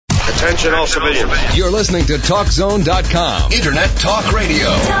Attention all civilians. You're listening to TalkZone.com. Internet Talk Radio.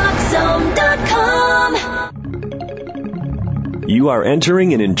 TalkZone.com. You are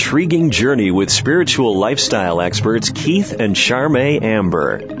entering an intriguing journey with spiritual lifestyle experts Keith and Charmaine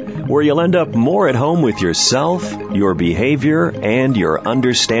Amber, where you'll end up more at home with yourself, your behavior, and your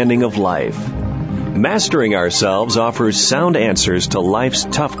understanding of life. Mastering Ourselves offers sound answers to life's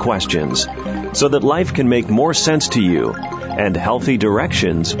tough questions so that life can make more sense to you and healthy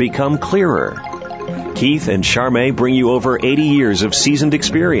directions become clearer. Keith and Charmaine bring you over 80 years of seasoned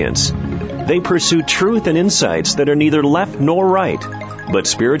experience. They pursue truth and insights that are neither left nor right, but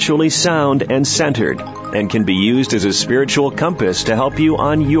spiritually sound and centered, and can be used as a spiritual compass to help you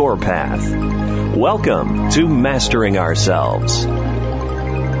on your path. Welcome to Mastering Ourselves.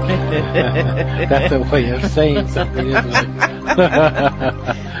 That's a way of saying something, isn't it?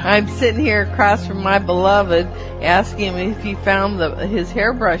 I'm sitting here across from my beloved, asking him if he found his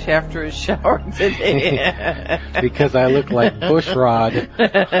hairbrush after his shower today. Because I look like Bushrod.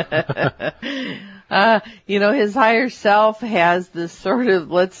 His higher self has this sort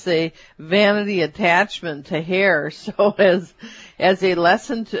of, let's say, vanity attachment to hair. So as a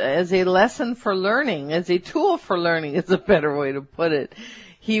lesson for learning, as a tool for learning is a better way to put it.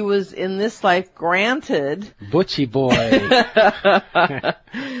 He was in this life granted Butchie boy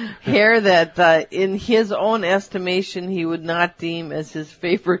hair that in his own estimation he would not deem as his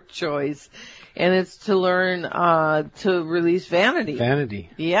favorite choice. And it's to learn to release vanity. Vanity.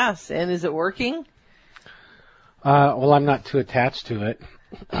 Yes. And is it working? Well, I'm not too attached to it.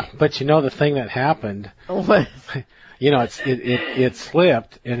 But the thing that happened, what? It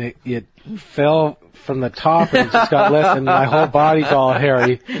slipped and it fell from the top and it just got less, and my whole body's all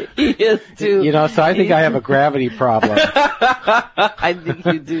hairy. He is too. So I think I have a gravity problem. I think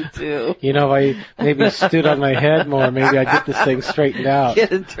you do too. If I maybe stood on my head more, maybe I'd get this thing straightened out.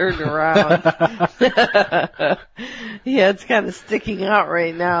 Get it turned around. Yeah, it's kind of sticking out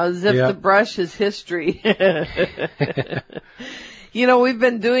right now as if the brush is history. We've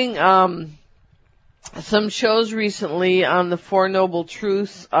been doing some shows recently on the Four Noble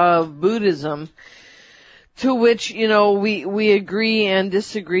Truths of Buddhism, to which, we agree and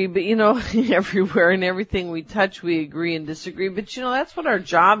disagree, but, everywhere and everything we touch, we agree and disagree. But, that's what our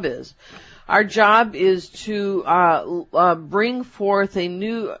job is. Our job is to bring forth a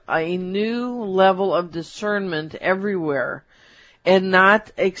new level of discernment everywhere and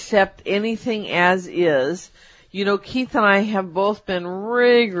not accept anything as is. Keith and I have both been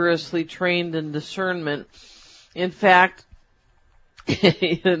rigorously trained in discernment. In fact,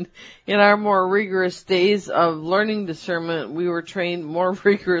 in our more rigorous days of learning discernment, we were trained more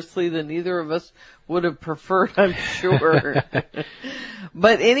rigorously than either of us would have preferred, I'm sure.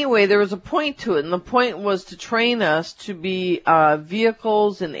 But anyway, there was a point to it, and the point was to train us to be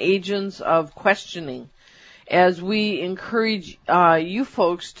vehicles and agents of questioning, as we encourage you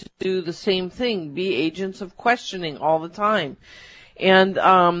folks to do the same thing, be agents of questioning all the time. And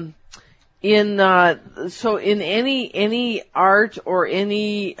in any art or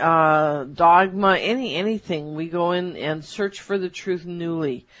any dogma, anything, we go in and search for the truth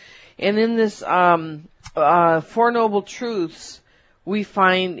newly. And in this Four Noble Truths, we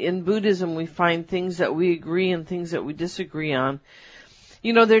find, in Buddhism, we find things that we agree and things that we disagree on.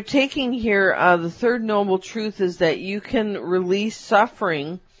 They're taking here, the third noble truth is that you can release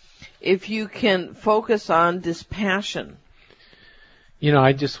suffering if you can focus on dispassion.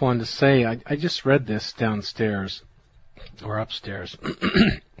 I just wanted to say, I just read this downstairs, or upstairs.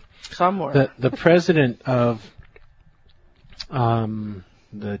 Somewhere. The president of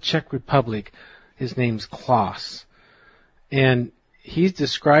the Czech Republic, his name's Klaus, and he's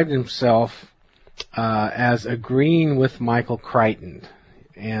described himself as agreeing with Michael Crichton.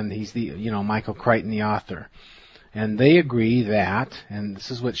 And he's Michael Crichton, the author. And they agree that, and this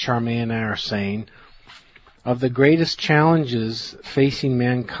is what Charmaine and I are saying, of the greatest challenges facing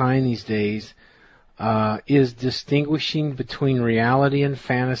mankind these days is distinguishing between reality and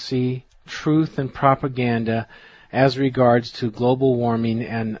fantasy, truth and propaganda, as regards to global warming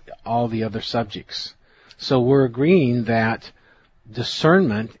and all the other subjects. So we're agreeing that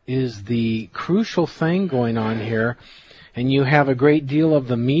discernment is the crucial thing going on here. And you have a great deal of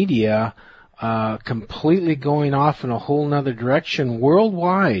the media completely going off in a whole nother direction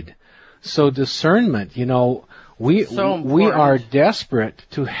worldwide. So discernment, we are desperate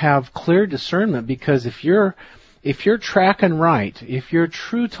to have clear discernment, because if you're tracking right, if you're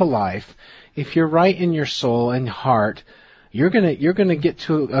true to life, if you're right in your soul and heart, you're gonna get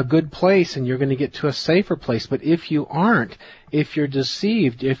to a good place and you're gonna get to a safer place. But if you aren't, if you're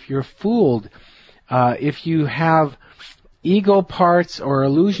deceived, if you're fooled, if you have ego parts or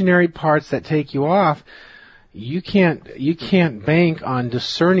illusionary parts that take you off, you can't bank on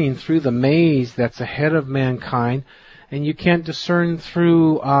discerning through the maze that's ahead of mankind, and you can't discern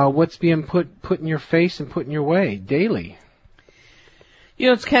through what's being put in your face and put in your way daily. You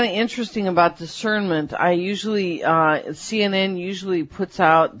know, it's kind of interesting about discernment. I usually, CNN usually puts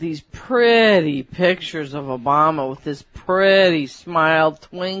out these pretty pictures of Obama with this pretty smile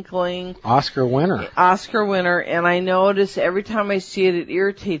twinkling. Oscar winner, and I notice every time I see it, it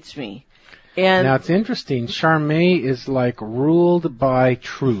irritates me. And now it's interesting. Charmaine is like ruled by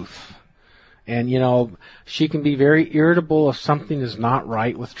truth. And, you know, she can be very irritable if something is not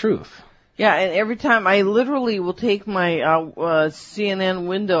right with truth. Yeah, and every time I literally will take my CNN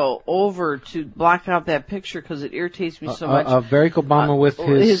window over to block out that picture because it irritates me so much. Of Barack Obama with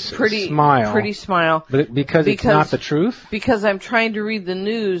his pretty smile. But because it's not the truth? Because I'm trying to read the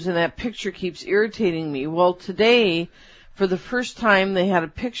news and that picture keeps irritating me. Well, today, for the first time, they had a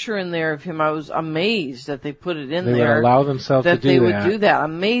picture in there of him. I was amazed that they put it in there. They would allow themselves to do that. That they would do that.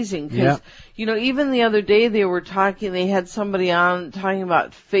 Amazing. Because, you know, even the other day they had somebody on talking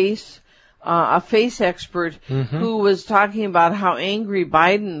about a face expert who was talking about how angry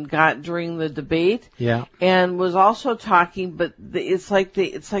Biden got during the debate. Yeah. And was also talking, but it's like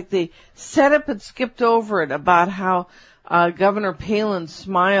they set up and skipped over it about how Governor Palin's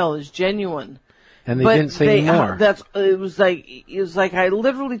smile is genuine. And they didn't say any more. It was like I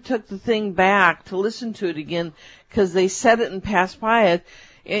literally took the thing back to listen to it again because they said it and passed by it.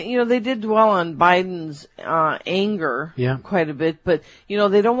 And, you know, they did dwell on Biden's anger quite a bit, but, you know,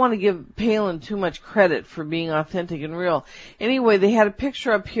 they don't want to give Palin too much credit for being authentic and real. Anyway, they had a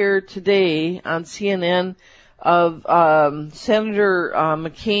picture up here today on CNN of Senator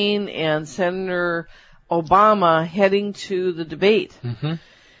McCain and Senator Obama heading to the debate. Mm-hmm.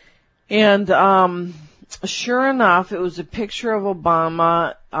 And sure enough, it was a picture of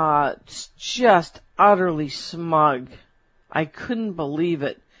Obama just utterly smug. I couldn't believe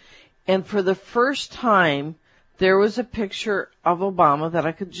it. And for the first time, there was a picture of Obama that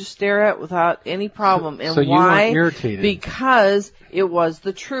I could just stare at without any problem. And so you weren't irritated? Because it was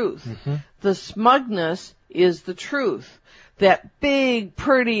the truth. Mm-hmm. The smugness is the truth. That big,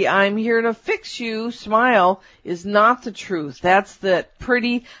 pretty, I'm here to fix you smile is not the truth. That's that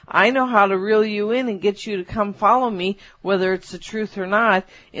pretty, I know how to reel you in and get you to come follow me, whether it's the truth or not,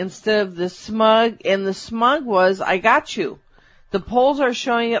 instead of the smug. And the smug was, I got you. The polls are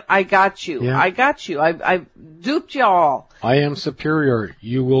showing it, I got you. Yeah. I got you. I duped you all. I am superior.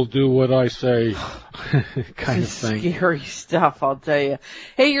 You will do what I say. kind of thing. Scary stuff, I'll tell you.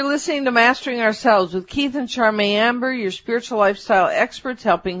 Hey, you're listening to Mastering Ourselves with Keith and Charmaine Amber, your spiritual lifestyle experts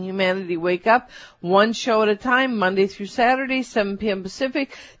helping humanity wake up one show at a time, Monday through Saturday, 7 p.m.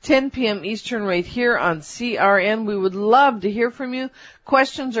 Pacific, 10 p.m. Eastern, right here on CRN. We would love to hear from you.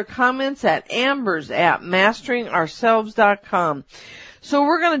 Questions or comments at ambers@masteringourselves.com. So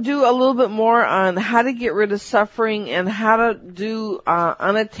we're going to do a little bit more on how to get rid of suffering and how to do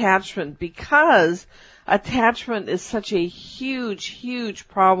unattachment, because attachment is such a huge, huge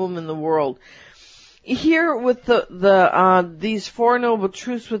problem in the world. Here with these Four Noble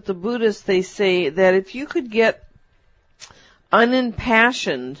Truths with the Buddhists, they say that if you could get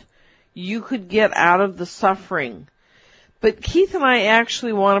unimpassioned, you could get out of the suffering. But Keith and I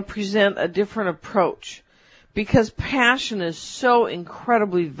actually want to present a different approach, because passion is so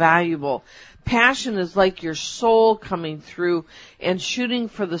incredibly valuable. Passion is like your soul coming through and shooting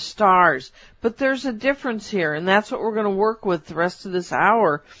for the stars. But there's a difference here, and that's what we're going to work with the rest of this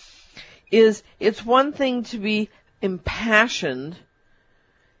hour. Is it's one thing to be impassioned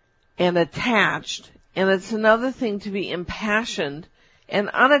and attached, and it's another thing to be impassioned and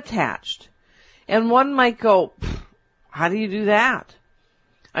unattached. And one might go, how do you do that?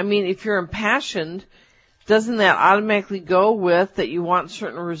 I mean, if you're impassioned, doesn't that automatically go with that you want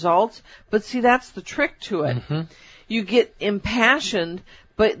certain results? But see, that's the trick to it. Mm-hmm. You get impassioned,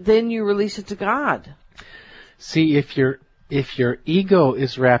 but then you release it to God. See, if your ego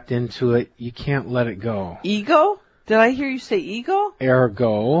is wrapped into it, you can't let it go. Ego? Did I hear you say ego?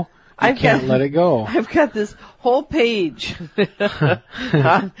 Ergo, you can't let it go. I've got this whole page.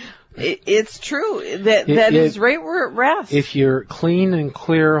 It's true. That is right where it rests. If you're clean and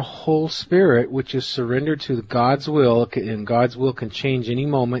clear whole spirit, which is surrendered to God's will, and God's will can change any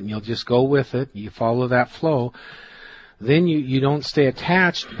moment, and you'll just go with it, you follow that flow, then you don't stay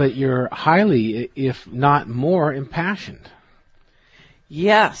attached, but you're highly, if not more, impassioned.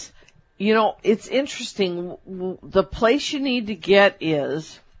 Yes. You know, it's interesting. The place you need to get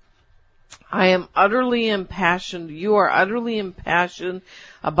is, I am utterly impassioned. You are utterly impassioned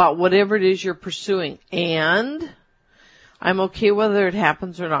about whatever it is you're pursuing. And I'm okay whether it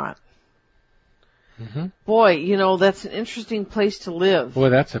happens or not. Mm-hmm. Boy, that's an interesting place to live. Boy,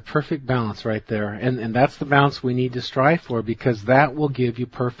 that's a perfect balance right there. And that's the balance we need to strive for, because that will give you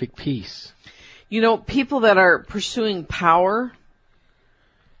perfect peace. People that are pursuing power,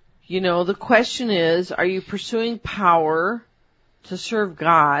 the question is, are you pursuing power to serve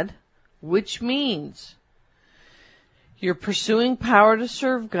God? Which means you're pursuing power to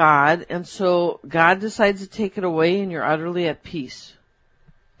serve God, and so God decides to take it away and you're utterly at peace.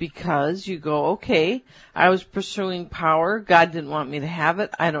 Because you go, okay, I was pursuing power. God didn't want me to have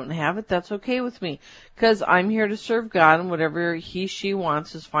it. I don't have it. That's okay with me. Because I'm here to serve God, and whatever he, she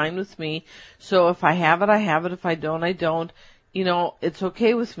wants is fine with me. So if I have it, I have it. If I don't, I don't. It's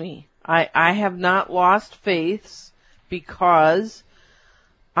okay with me. I have not lost faith because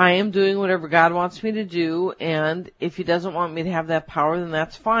I am doing whatever God wants me to do, and if he doesn't want me to have that power, then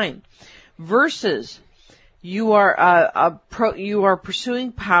that's fine. Versus, you are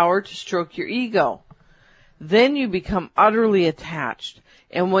pursuing power to stroke your ego. Then you become utterly attached.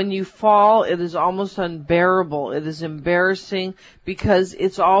 And when you fall, it is almost unbearable. It is embarrassing because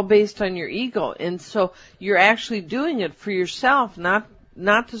it's all based on your ego. And so you're actually doing it for yourself, not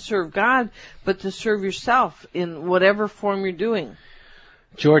to serve God, but to serve yourself in whatever form you're doing.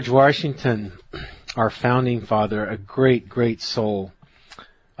 George Washington, our founding father, a great, great soul,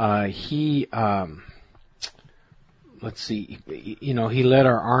 he led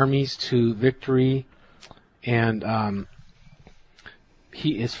our armies to victory, and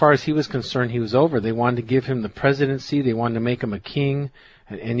he, as far as he was concerned, he was over. They wanted to give him the presidency. They wanted to make him a king,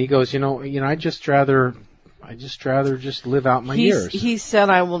 and he goes, I'd just rather just live out my years. He said,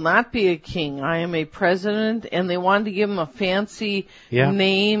 I will not be a king. I am a president. And they wanted to give him a fancy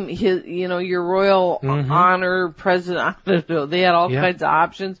name, your royal honor president. I don't know. They had all kinds of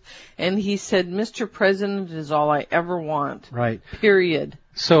options. And he said, Mr. President is all I ever want. Right. Period.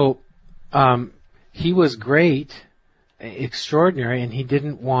 So, he was great, extraordinary, and he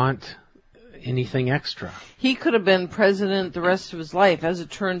didn't want anything extra. He could have been president the rest of his life. As it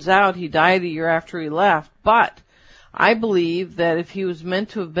turns out, he died a year after he left. But I believe that if he was meant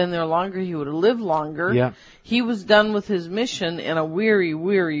to have been there longer, he would have lived longer. Yeah. He was done with his mission, and a weary,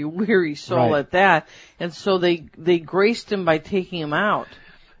 weary, weary soul at that. And so they graced him by taking him out.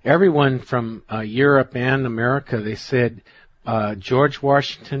 Everyone from Europe and America, they said George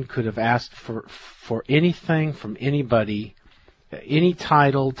Washington could have asked for anything from anybody, any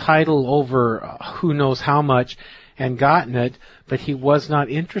title over who knows how much, and gotten it, but he was not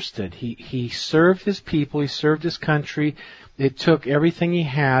interested. He served his people, he served his country. It took everything he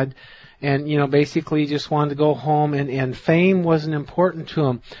had, and basically he just wanted to go home, and fame wasn't important to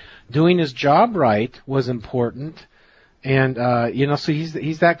him. Doing his job right was important, and so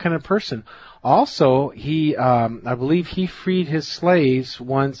he's that kind of person. Also, he, I believe he freed his slaves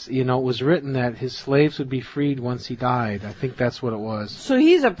once, it was written that his slaves would be freed once he died. I think that's what it was. So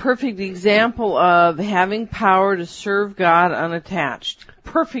he's a perfect example of having power to serve God unattached.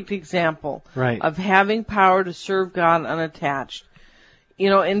 Perfect example of having power to serve God unattached.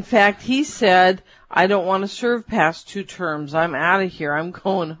 In fact, he said, I don't want to serve past 2 terms. I'm out of here. I'm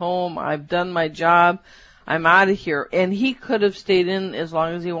going home. I've done my job. I'm out of here. And he could have stayed in as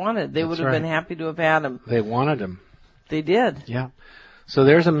long as he wanted. They would have been happy to have had him. They wanted him. They did. Yeah. So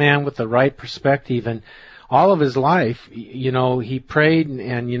there's a man with the right perspective. And all of his life, he prayed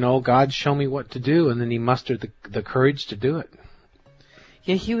and God, show me what to do. And then he mustered the courage to do it.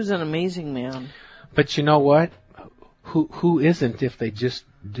 Yeah, he was an amazing man. But you know what? Who isn't if they just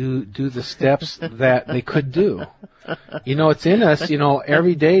do the steps that they could do? It's in us,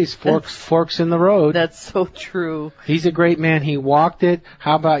 every day is forks in the road. That's so true. He's a great man. He walked it.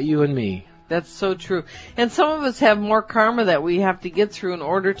 How about you and me? That's so true. And some of us have more karma that we have to get through in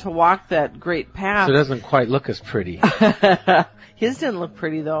order to walk that great path. So it doesn't quite look as pretty. His didn't look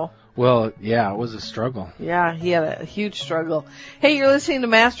pretty, though. Well, yeah, it was a struggle. Yeah, he had a huge struggle. Hey, you're listening to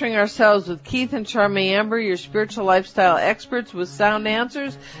Mastering Ourselves with Keith and Charmaine Amber, your spiritual lifestyle experts with sound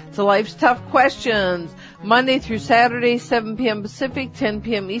answers to life's tough questions. Monday through Saturday, 7 p.m. Pacific, 10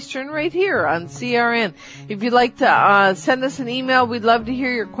 p.m. Eastern, right here on CRN. If you'd like to send us an email, we'd love to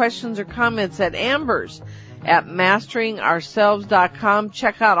hear your questions or comments at ambers@masteringourselves.com.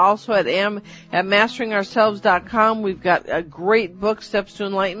 Check out also at masteringourselves.com. We've got a great book, Steps to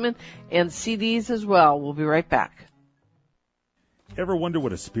Enlightenment, and CDs as well. We'll be right back. Ever wonder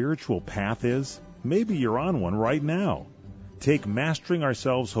what a spiritual path is? Maybe you're on one right now. Take Mastering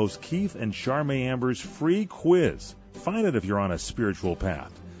Ourselves host Keith and Charmaine Amber's free quiz. Find out if you're on a spiritual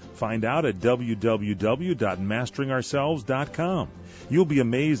path. Find out at www.masteringourselves.com. You'll be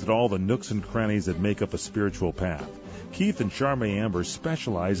amazed at all the nooks and crannies that make up a spiritual path. Keith and Charmaine Amber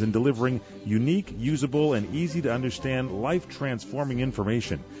specialize in delivering unique, usable, and easy-to-understand, life-transforming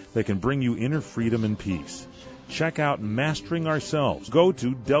information that can bring you inner freedom and peace. Check out Mastering Ourselves. Go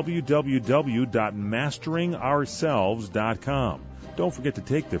to www.masteringourselves.com. Don't forget to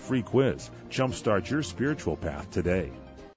take the free quiz. Jumpstart your spiritual path today.